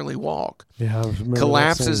can barely walk. Yeah,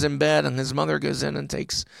 collapses in bed, and his mother goes in and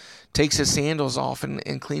takes his sandals off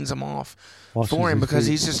and cleans them off for him, because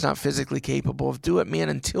he's just not physically capable of doing it. Man,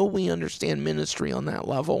 until we understand ministry on that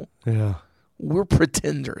level, we're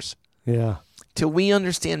pretenders. Yeah. Till we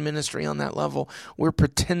understand ministry on that level, we're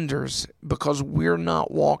pretenders, because we're not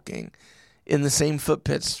walking in the same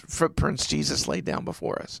footprints Jesus laid down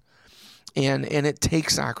before us. And it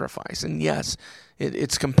takes sacrifice. And yes,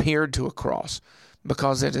 it's compared to a cross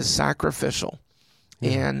because it is sacrificial.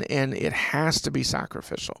 And it has to be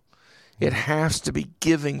sacrificial. It has to be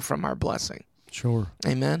giving from our blessing. Sure.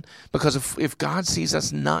 Amen. Because if God sees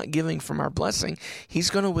us not giving from our blessing, he's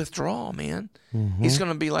going to withdraw, man. Mm-hmm. He's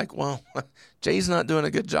going to be like, well, Jay's not doing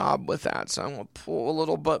a good job with that, so I'm going to pull a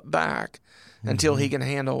little bit back until he can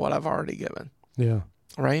handle what I've already given. Yeah.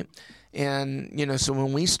 Right? And, so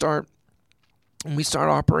when we start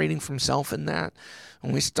operating from self in that,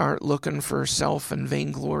 when we start looking for self and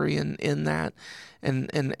vainglory in that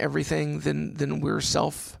and everything, then we're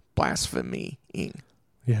self-blaspheming.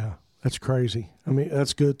 Yeah, that's crazy. I mean,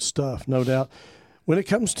 that's good stuff, no doubt. When it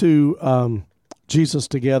comes to Jesus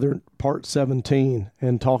Together, part 17,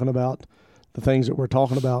 and talking about the things that we're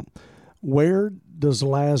talking about, where does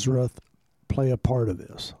Lazarus play a part of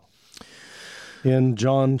this? In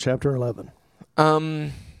John chapter 11.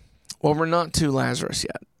 Well, we're not to Lazarus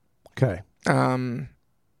yet. Okay.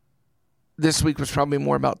 This week was probably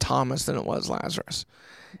more about Thomas than it was Lazarus.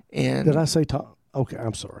 And did I say Tom? Okay,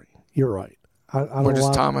 I'm sorry. You're right. Where does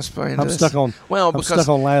Thomas play into I'm this? stuck on. Well, because stuck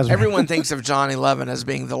on Lazarus. Everyone thinks of John 11 as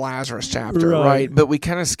being the Lazarus chapter, right? But we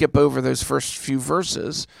kind of skip over those first few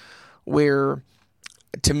verses, where,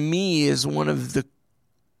 to me, is one of the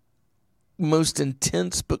most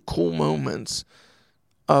intense but cool moments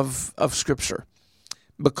of Scripture.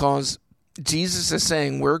 Because Jesus is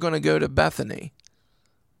saying, we're going to go to Bethany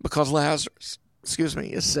because Lazarus,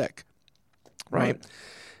 is sick, right?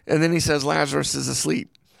 And then he says Lazarus is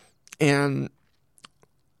asleep and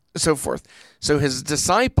so forth. So his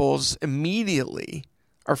disciples immediately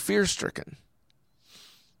are fear-stricken.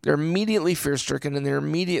 They're immediately fear-stricken, and they're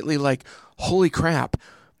immediately like, holy crap.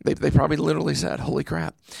 They probably literally said, holy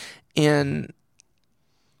crap. And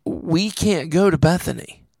we can't go to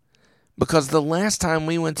Bethany. Because the last time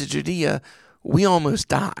we went to Judea, we almost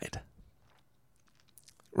died.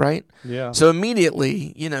 Right? Yeah. So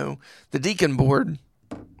immediately, the deacon board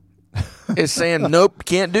is saying, nope,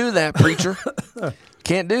 can't do that, preacher.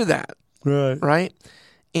 Can't do that. Right. Right?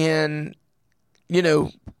 And,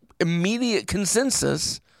 immediate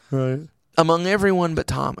consensus among everyone but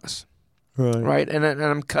Thomas. Right? And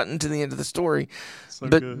I'm cutting to the end of the story. So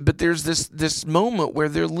but there's this moment where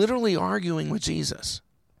they're literally arguing with Jesus.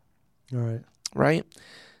 Right?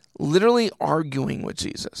 Literally arguing with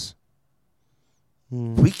Jesus.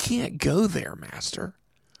 We can't go there, Master.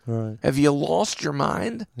 Have you lost your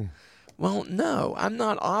mind? Well, no, I'm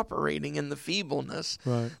not operating in the feebleness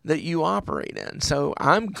that you operate in. So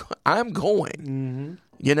I'm going.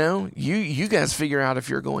 You guys figure out if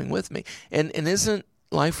you're going with me. And isn't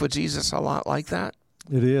life with Jesus a lot like that?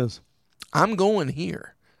 It is. I'm going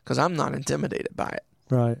here because I'm not intimidated by it.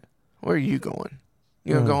 Right. Where are you going?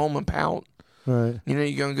 You going to go home and pout? Right.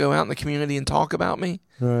 You're going to go out in the community and talk about me?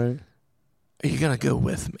 Right. Are you going to go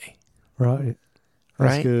with me? Right.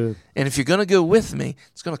 That's good. And if you're going to go with me,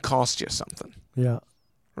 it's going to cost you something. Yeah.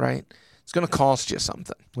 Right? It's going to cost you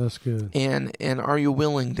something. That's good. And are you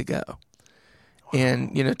willing to go?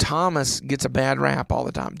 And, Thomas gets a bad rap all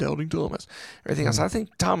the time. Doubting Thomas. Everything else. I think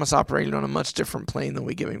Thomas operated on a much different plane than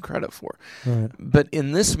we give him credit for. Right. But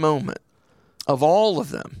in this moment, of all of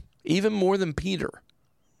them, even more than Peter,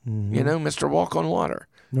 Mr. Walk on Water.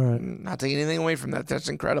 Right. Not taking anything away from that. That's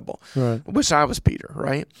incredible. Right. I wish I was Peter,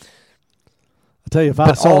 right? I tell you, if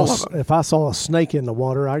I saw a snake in the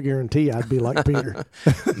water, I guarantee I'd be like Peter.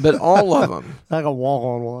 But all of them, I can walk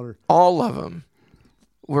on water. All of them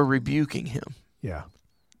were rebuking him. Yeah.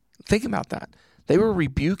 Think about that. They were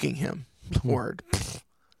rebuking him. Lord,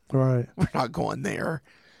 right? We're not going there.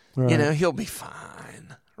 Right. He'll be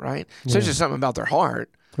fine, right? So it's just something about their heart,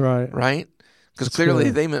 right? Right? Because clearly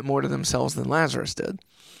they meant more to themselves than Lazarus did,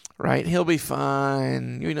 right? He'll be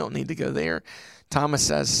fine. You don't need to go there. Thomas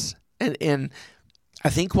says, and I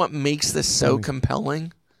think what makes this so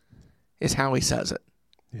compelling is how he says it.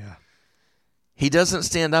 Yeah. He doesn't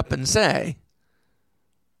stand up and say,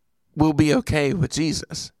 we'll be okay with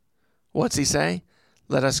Jesus. What's he say?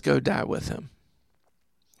 Let us go die with him.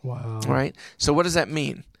 Wow. Right? So what does that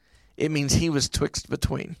mean? It means he was twixt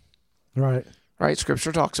between. Right. Right?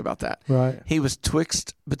 Scripture talks about that. Right. He was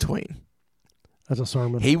twixt between. That's a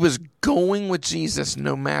sermon. He was going with Jesus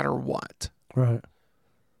no matter what. Right.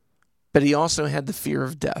 But he also had the fear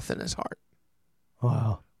of death in his heart.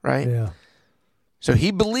 Wow. Right? Yeah. So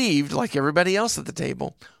he believed, like everybody else at the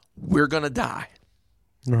table, we're going to die.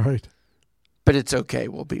 Right. But it's okay.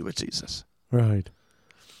 We'll be with Jesus. Right.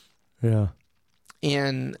 Yeah.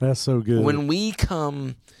 And that's so good. When we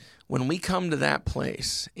come to that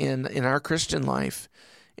place in our Christian life,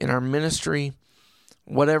 in our ministry,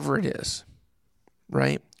 whatever it is,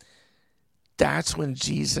 right? That's when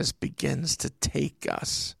Jesus begins to take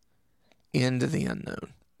us into the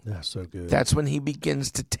unknown. That's so good. That's when he begins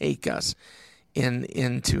to take us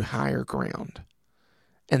into higher ground.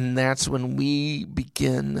 And that's when we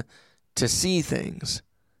begin to see things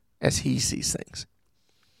as he sees things.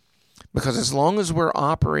 Because as long as we're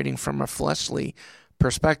operating from a fleshly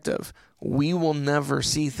perspective, we will never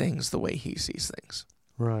see things the way he sees things.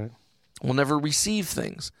 Right. We'll never receive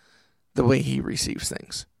things the way he receives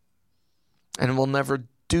things. And we'll never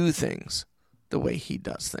do things the way he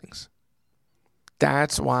does things.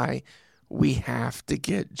 That's why we have to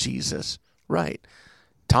get Jesus right.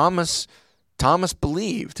 Thomas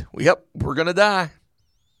believed, yep, we're going to die.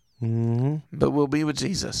 Mm-hmm. But we'll be with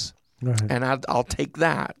Jesus. Right. And I'll take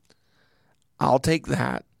that. I'll take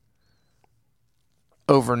that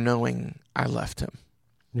over knowing I left him.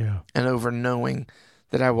 Yeah. And over knowing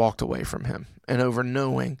that I walked away from him. And over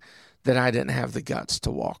knowing that I didn't have the guts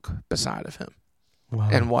to walk beside of him. Wow.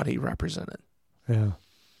 And what he represented. Yeah.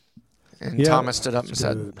 And Thomas stood up and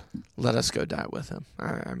said, good. let us go die with him.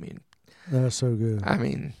 I mean. That's so good. I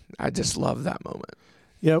mean, I just love that moment.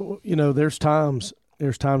 Yeah, there's times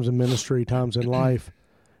in ministry, times in life.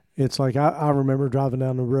 It's like I remember driving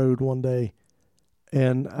down the road one day,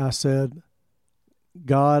 and I said,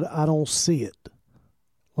 God, I don't see it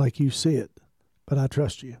like you see it, but I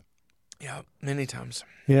trust you. Yeah, many times.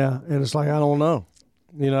 Yeah, and it's like, I don't know.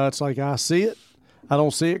 It's like I see it. I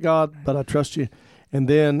don't see it, God, but I trust you. And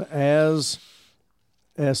then as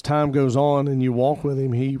time goes on and you walk with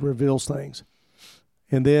him, he reveals things.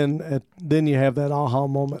 And then you have that aha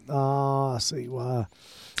moment. I see why.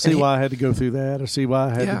 Why I had to go through that. I see why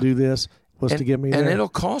I had to do this to get me there. And it'll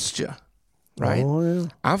cost you, right? Oh, yeah.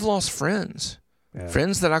 I've lost friends,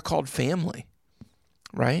 friends that I called family,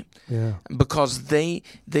 right? Yeah. Because they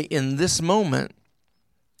in this moment,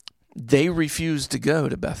 they refused to go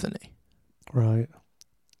to Bethany. Right.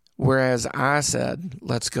 Whereas I said,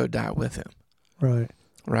 let's go die with him. Right.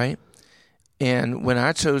 Right? And when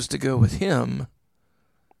I chose to go with him,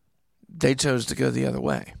 they chose to go the other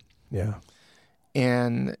way. Yeah.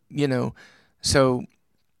 And, so,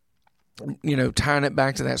 tying it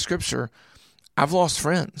back to that scripture, I've lost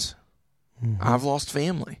friends. Mm-hmm. I've lost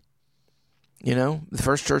family. The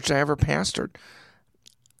first church I ever pastored,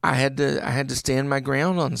 I had to stand my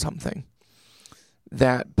ground on something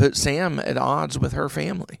that put Sam at odds with her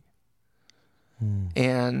family.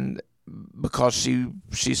 And because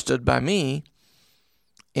she stood by me,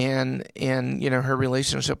 and her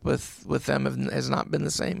relationship with them has not been the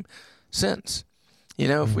same since.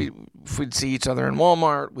 If we'd see each other in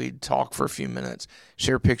Walmart, we'd talk for a few minutes,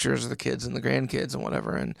 share pictures of the kids and the grandkids and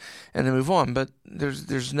whatever, and then move on. But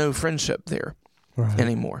there's no friendship there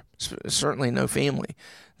anymore. Certainly no family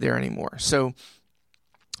there anymore. So,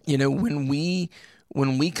 when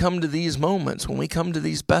we come to these moments, when we come to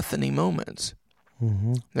these Bethany moments,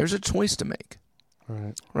 mm-hmm. there's a choice to make,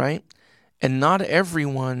 right? And not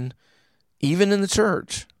everyone, even in the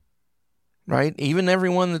church, right? Even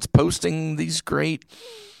everyone that's posting these great,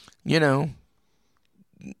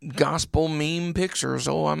 gospel meme pictures.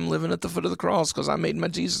 Oh, I'm living at the foot of the cross because I made my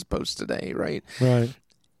Jesus post today, right? Right.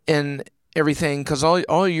 And everything, because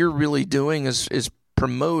all you're really doing is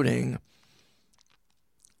promoting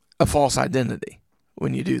a false identity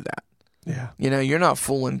when you do that. Yeah. You're not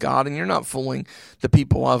fooling God, and you're not fooling the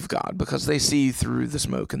people of God, because they see through the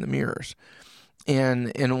smoke and the mirrors.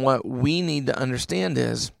 And what we need to understand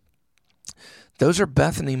is those are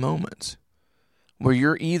Bethany moments where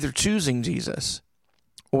you're either choosing Jesus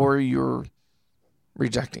or you're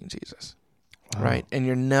rejecting Jesus, right? And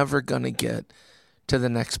you're never going to get to the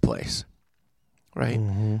next place, right?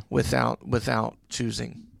 Mm-hmm. Without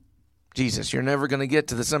choosing Jesus. You're never going to get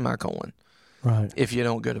to the semicolon, right, if you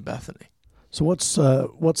don't go to Bethany. So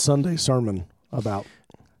what's Sunday's sermon about?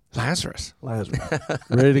 Lazarus.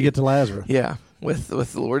 Ready to get to Lazarus. Yeah. With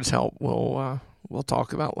the Lord's help, we'll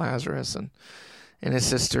talk about Lazarus and his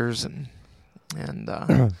sisters and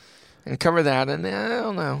cover that. And I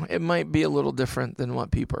don't know, it might be a little different than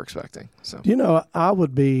what people are expecting. So I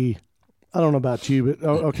don't know about you, but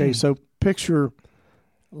okay. So picture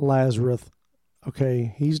Lazarus.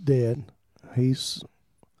 Okay, he's dead. He's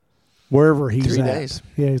wherever he's 3 at. days.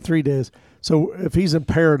 Yeah, 3 days. So if he's in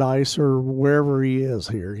paradise or wherever he is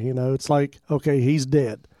here, it's like, okay, he's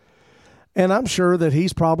dead. And I'm sure that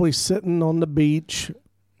he's probably sitting on the beach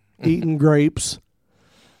eating grapes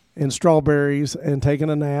and strawberries and taking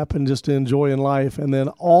a nap and just enjoying life. And then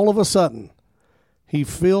all of a sudden, he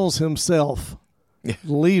feels himself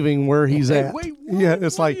leaving where he's at. Wait,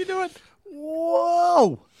 it's what like, are you doing?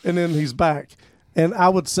 Whoa! And then he's back. And I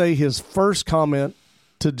would say his first comment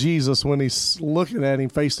to Jesus when he's looking at him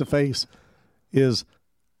face to face is,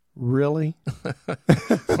 really?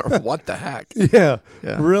 Or what the heck? Yeah,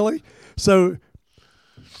 really? So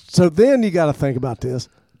then you got to think about this.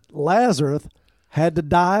 Lazarus had to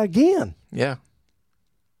die again. Yeah.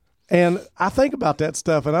 And I think about that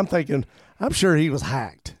stuff, and I'm thinking, I'm sure he was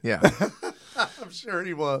hacked. Yeah. I'm sure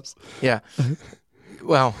he was. Yeah.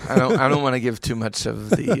 Well, I don't want to give too much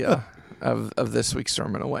of the of this week's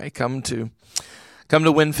sermon away. Come to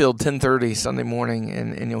Winfield 10:30 Sunday morning,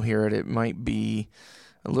 and you'll hear it. It might be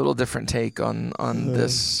a little different take on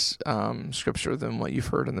this scripture than what you've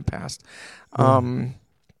heard in the past.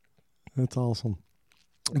 That's awesome.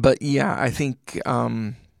 But yeah, I think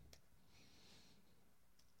we'll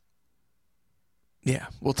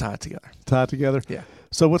tie it together. Yeah.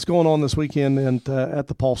 So what's going on this weekend at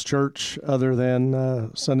the Pulse Church other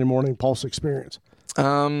than Sunday morning Pulse Experience?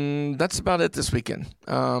 That's about it this weekend.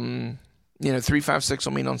 356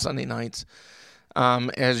 will meet on Sunday nights,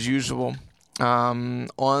 as usual.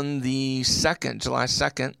 On the 2nd, July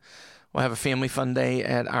 2nd, we'll have a family fun day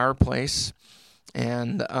at our place,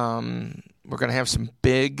 and we're going to have some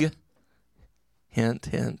big,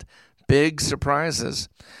 big surprises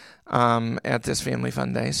at this family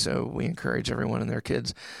fun day. So we encourage everyone and their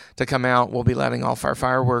kids to come out. We'll be letting off our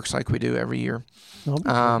fireworks like we do every year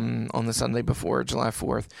on the Sunday before July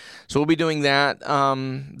 4th. So we'll be doing that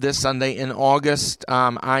this Sunday. In August,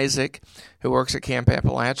 Isaac, who works at Camp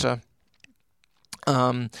Appalachia,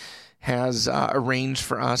 has arranged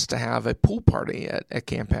for us to have a pool party at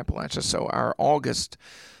Camp Appalachia. So our August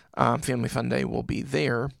family fun day will be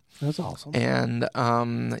there. That's awesome. And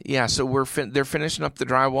so they're finishing up the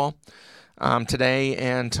drywall today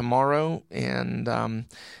and tomorrow, and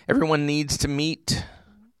everyone needs to meet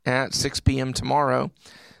at 6 p.m. tomorrow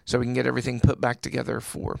so we can get everything put back together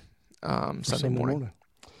for Sunday morning.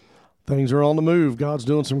 Things are on the move. God's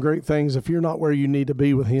doing some great things. If you're not where you need to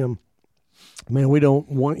be with Him, man, we don't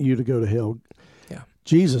want you to go to hell. Yeah.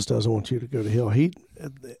 Jesus doesn't want you to go to hell.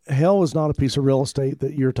 Hell is not a piece of real estate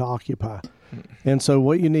that you're to occupy. And so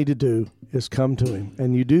what you need to do is come to Him.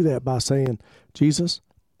 And you do that by saying, Jesus,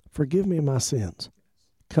 forgive me my sins.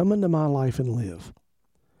 Come into my life and live.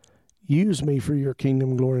 Use me for your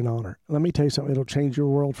kingdom, glory, and honor. Let me tell you something. It'll change your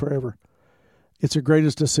world forever. It's the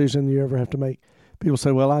greatest decision you ever have to make. People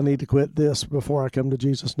say, well, I need to quit this before I come to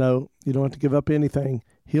Jesus. No, you don't have to give up anything.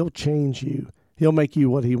 He'll change you. He'll make you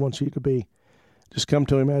what He wants you to be. Just come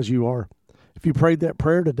to Him as you are. If you prayed that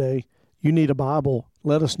prayer today, you need a Bible,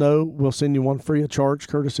 let us know. We'll send you one free of charge,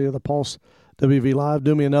 courtesy of the Pulse WV Live.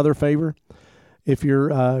 Do me another favor. If you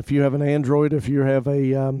have an Android, if you have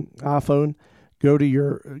a iPhone, go to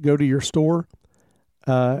your store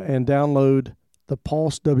and download the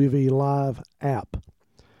Pulse WV Live app.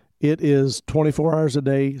 It is 24 hours a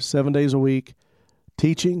day, 7 days a week,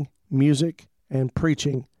 teaching, music, and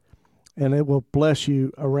preaching, and it will bless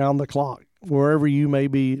you around the clock, wherever you may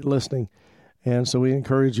be listening. And so we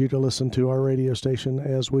encourage you to listen to our radio station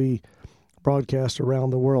as we broadcast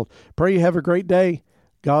around the world. Pray you have a great day.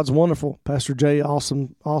 God's wonderful. Pastor Jay,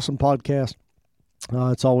 awesome podcast.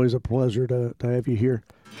 It's always a pleasure to have you here.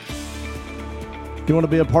 If you want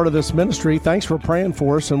to be a part of this ministry, thanks for praying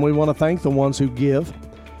for us, and we want to thank the ones who give.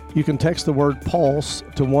 You can text the word PULSE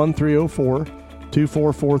to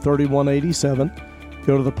 1-304-244-3187.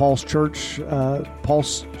 Go to the Pulse Church,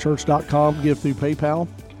 pulsechurch.com, give through PayPal.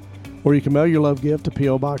 Or you can mail your love gift to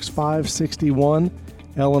P.O. Box 561,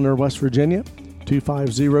 Eleanor, West Virginia,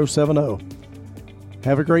 25070.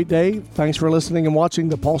 Have a great day. Thanks for listening and watching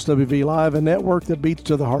the Pulse WV Live, a network that beats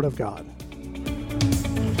to the heart of God.